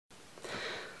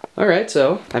Alright,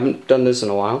 so I haven't done this in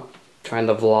a while. Trying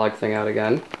the vlog thing out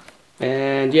again.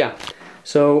 And yeah,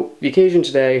 so the occasion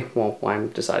today, well, why I'm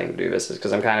deciding to do this is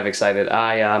because I'm kind of excited.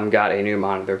 I got a new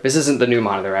monitor. This isn't the new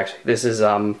monitor, actually. This is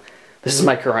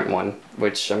my current one,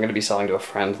 which I'm going to be selling to a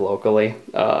friend locally.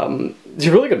 It's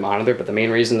a really good monitor, but the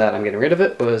main reason that I'm getting rid of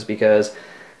it was because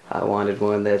I wanted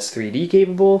one that's 3D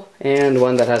capable and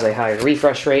one that has a higher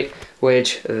refresh rate,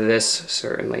 which this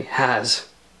certainly has.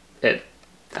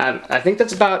 I think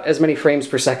that's about as many frames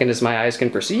per second as my eyes can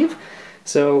perceive,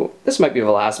 so this might be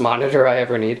the last monitor I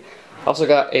ever need. Also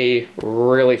got a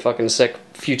really fucking sick,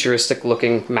 futuristic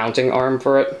looking mounting arm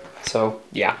for it, so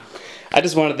yeah. I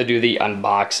just wanted to do the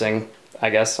unboxing, I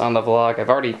guess, on the vlog. I've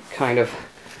already kind of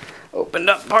opened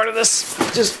up part of this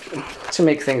just to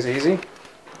make things easy.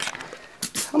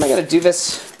 How am I gonna do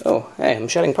this? Oh, hey, I'm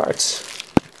shedding parts.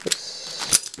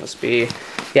 This must be...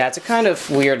 Yeah, it's a kind of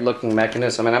weird looking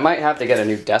mechanism, and I might have to get a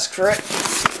new desk for it.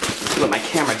 Let my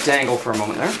camera dangle for a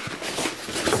moment there.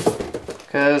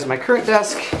 Because my current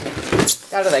desk,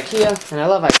 out of IKEA, and I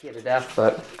love IKEA to death,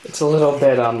 but it's a little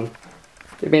bit,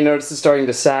 you may notice it's starting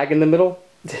to sag in the middle.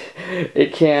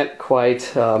 It can't quite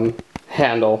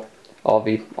handle all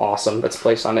the awesome that's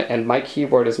placed on it, and my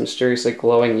keyboard is mysteriously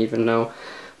glowing even though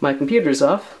my computer's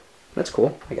off. That's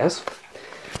cool, I guess.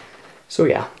 So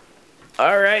yeah.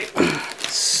 Alright.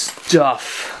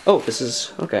 Stuff. Oh, this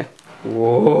is... okay.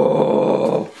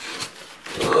 Whoa!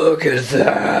 Look at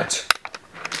that!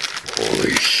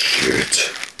 Holy shit.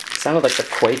 Sounded like the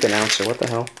Quake announcer, what the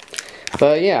hell?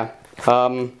 But yeah,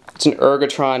 it's an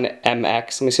Ergotron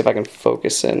MX. Let me see if I can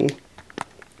focus in.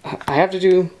 I have to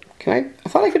do... I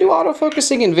thought I could do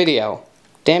autofocusing in video.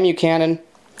 Damn you, Canon.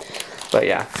 But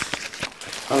yeah.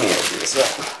 Let me open this up.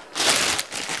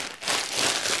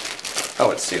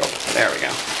 Oh, it's sealed. There we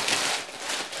go.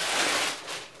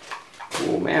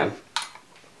 Oh man.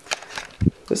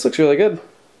 This looks really good.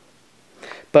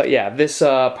 But yeah, this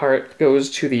part goes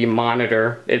to the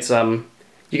monitor. It's you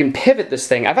can pivot this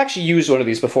thing. I've actually used one of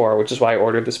these before, which is why I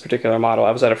ordered this particular model.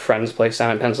 I was at a friend's place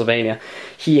down in Pennsylvania.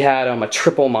 He had a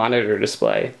triple monitor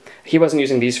display. He wasn't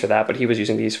using these for that, but he was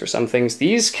using these for some things.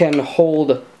 These can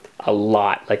hold a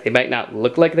lot. Like, they might not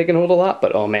look like they can hold a lot,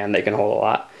 but oh man, they can hold a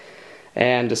lot.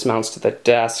 And this mounts to the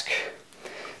desk.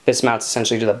 This mounts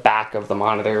essentially to the back of the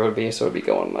monitor, it would be, so it would be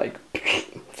going like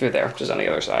through there, just on the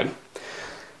other side.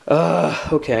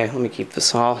 Okay, let me keep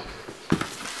this all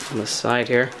on the side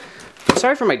here.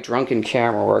 Sorry for my drunken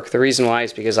camera work. The reason why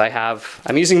is because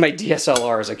I'm using my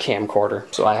DSLR as a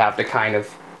camcorder, so I have to kind of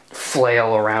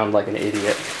flail around like an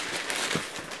idiot.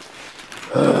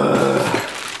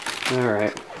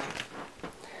 Alright.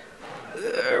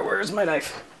 Where's my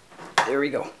knife? There we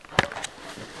go.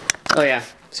 Oh yeah,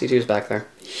 C2's back there.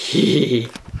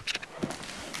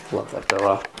 Love that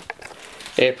pillow.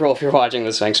 April, if you're watching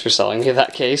this, thanks for selling me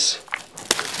that case.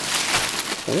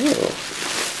 Oh.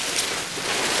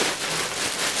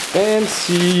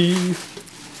 Fancy.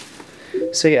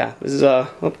 So yeah, this is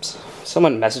oops.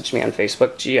 Someone messaged me on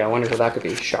Facebook. Gee, I wonder if that could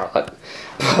be Charlotte.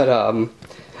 But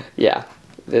yeah,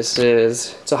 it's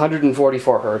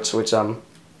 144 hertz, which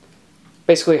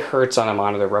basically hertz on a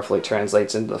monitor roughly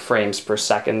translates into the frames per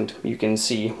second you can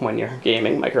see when you're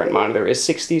gaming. My current monitor is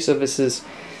 60, so this is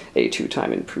a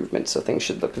 2-time improvement, so things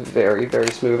should look very, very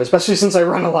smooth, especially since I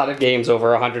run a lot of games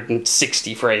over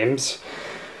 160 frames.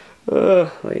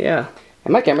 Well, yeah.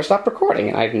 And my camera stopped recording,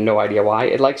 and I have no idea why.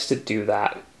 It likes to do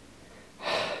that.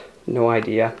 No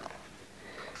idea.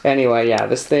 Anyway, yeah,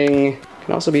 this thing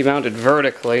can also be mounted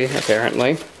vertically,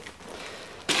 apparently.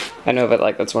 I know that,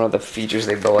 like, that's one of the features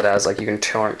they bill it as, like, you can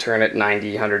turn it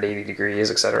 90, 180 degrees,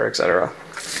 etc., etc.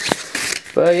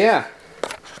 But yeah,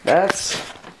 that's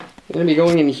gonna be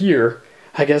going in here.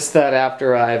 I guess that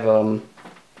after I've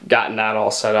gotten that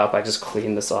all set up, I just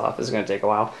clean this off. This is gonna take a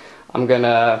while. I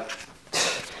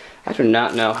do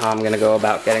not know how I'm gonna go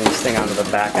about getting this thing onto the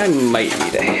back. I might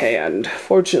need a hand.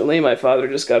 Fortunately, my father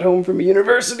just got home from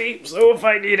university, so if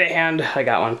I need a hand, I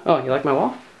got one. Oh, you like my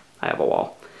wall? I have a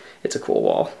wall. It's a cool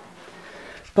wall.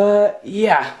 But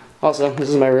yeah, also, this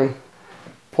is my room.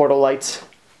 Portal lights.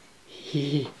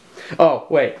 Oh,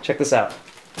 wait, check this out.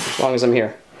 As long as I'm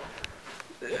here.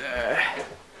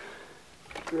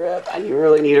 I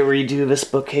really need to redo this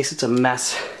bookcase, it's a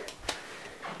mess.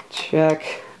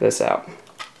 Check this out.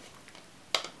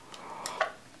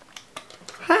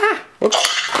 Ha!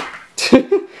 Oops.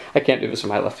 I can't do this with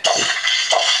my left hand.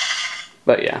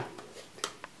 But yeah,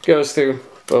 goes through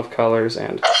both colors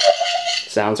and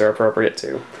sounds are appropriate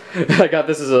too. I got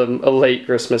this as a late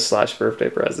Christmas / birthday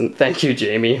present. Thank you,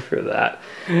 Jamie, for that.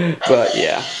 But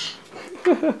yeah,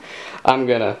 I'm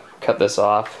gonna cut this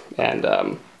off and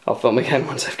I'll film again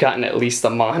once I've gotten at least the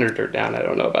monitor down. I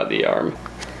don't know about the arm.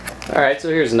 Alright, so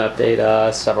here's an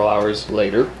update several hours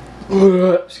later.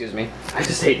 Excuse me. I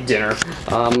just ate dinner.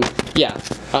 Yeah.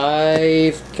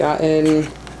 I've gotten...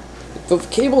 The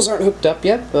cables aren't hooked up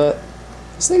yet, but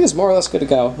this thing is more or less good to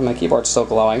go. And my keyboard's still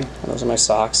glowing. Those are my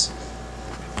socks.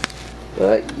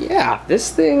 But yeah, this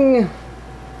thing...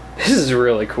 This is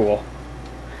really cool.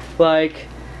 Like,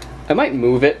 I might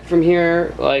move it from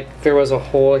here. Like, there was a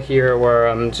hole here where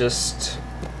I'm just...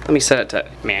 Let me set it to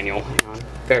manual. Hang on.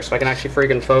 There, so I can actually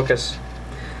freaking focus.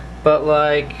 But,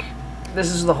 like,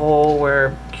 this is the hole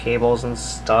where cables and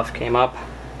stuff came up.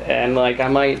 And, like, I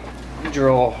might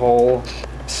drill a hole,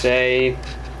 say,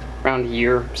 around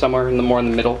here, somewhere in the more in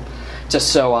the middle.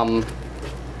 Just so,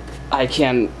 I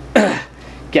can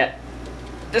get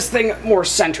this thing more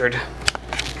centered.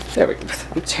 There we go.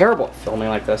 I'm terrible at filming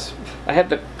like this. I have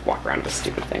to walk around this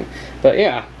stupid thing. But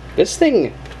yeah, this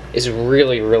thing is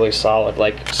really, really solid.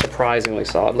 Like, surprisingly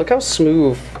solid. Look how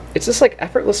smooth. It's just, like,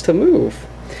 effortless to move.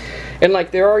 And,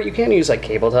 like, you can use, like,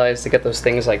 cable ties to get those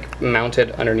things, like,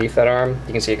 mounted underneath that arm.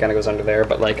 You can see it kind of goes under there.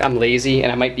 But, like, I'm lazy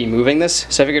and I might be moving this.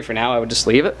 So I figured for now I would just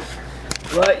leave it.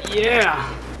 But,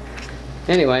 yeah.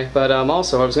 Anyway, but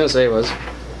also what I was going to say was,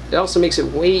 it also makes it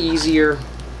way easier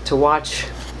to watch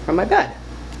from my bed.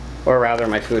 Or rather,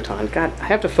 my futon. God, I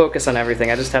have to focus on everything.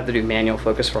 I just have to do manual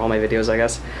focus for all my videos, I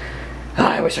guess.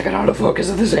 I wish I could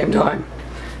autofocus at the same time.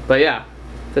 But yeah,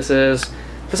 this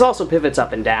also pivots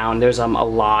up and down. There's a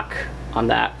lock on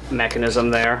that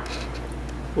mechanism there,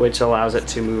 which allows it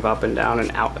to move up and down and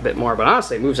out a bit more. But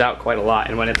honestly, it moves out quite a lot.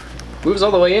 And when it moves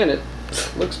all the way in, it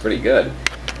looks pretty good.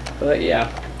 But yeah,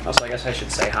 also I guess I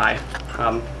should say hi.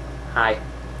 Hi.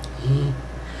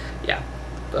 Yeah,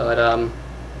 but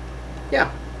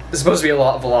yeah. This is supposed to be a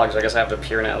lot of vlogs, so I guess I have to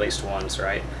appear in it at least once,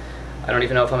 right? I don't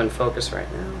even know if I'm in focus right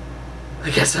now. I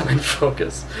guess I'm in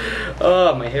focus.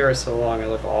 Oh, my hair is so long, I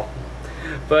look awful.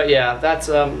 But yeah, that's,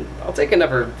 I'll take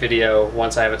another video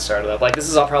once I have it started up. Like, this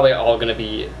is probably all going to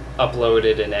be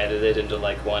uploaded and edited into,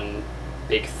 like, one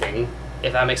big thing,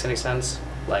 if that makes any sense.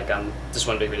 Like, just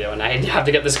one big video, and I have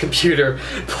to get this computer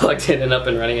plugged in and up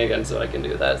and running again so I can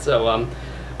do that. So,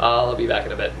 I'll be back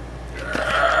in a bit.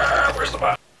 Where's the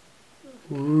button?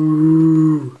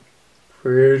 Ooh,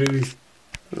 pretty.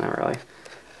 Not really.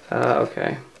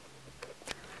 Okay.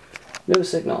 No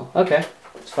signal. Okay.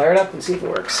 Let's fire it up and see if it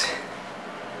works.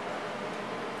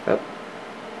 Oh.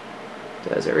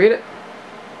 Does it read it?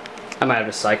 I might have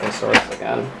to cycle source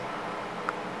again.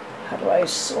 How do I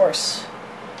source?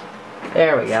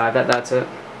 There we go. I bet that's it.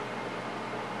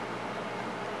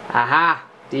 Aha!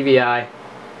 DVI.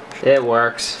 It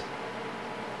works.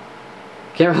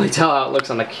 Can't really tell how it looks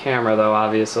on the camera though,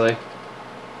 obviously.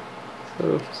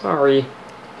 So, sorry.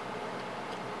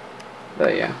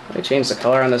 But yeah, let me change the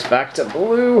color on this back to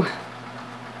blue.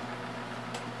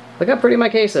 Look how pretty my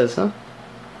case is, huh?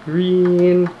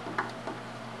 Green,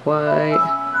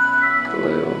 white,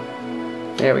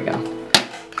 blue. There we go.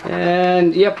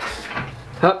 And yep.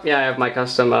 Oh, yeah, I have my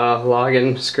custom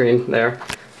login screen there.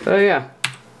 So yeah.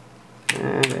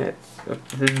 And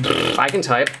I can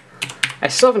type. I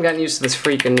still haven't gotten used to this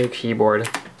freaking new keyboard.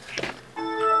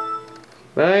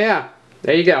 But yeah,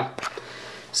 there you go.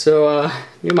 So,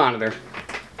 new monitor.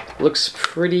 Looks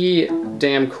pretty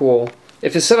damn cool.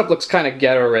 If the setup looks kind of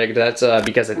ghetto rigged, that's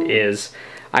because it is.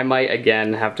 I might,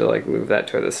 again, have to like move that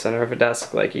to the center of a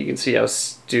desk. Like, you can see how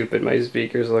stupid my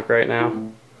speakers look right now.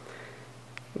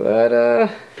 But,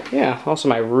 yeah. Also,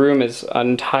 my room is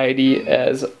untidy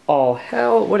as all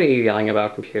hell. What are you yelling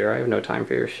about, computer? I have no time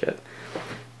for your shit.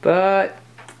 But,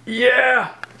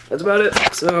 yeah, that's about it.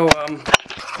 So,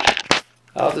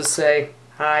 I'll just say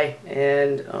hi,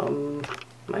 and, am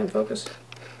I in focus?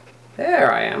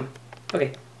 There I am.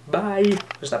 Okay, bye.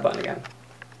 There's that button again.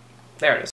 There it is.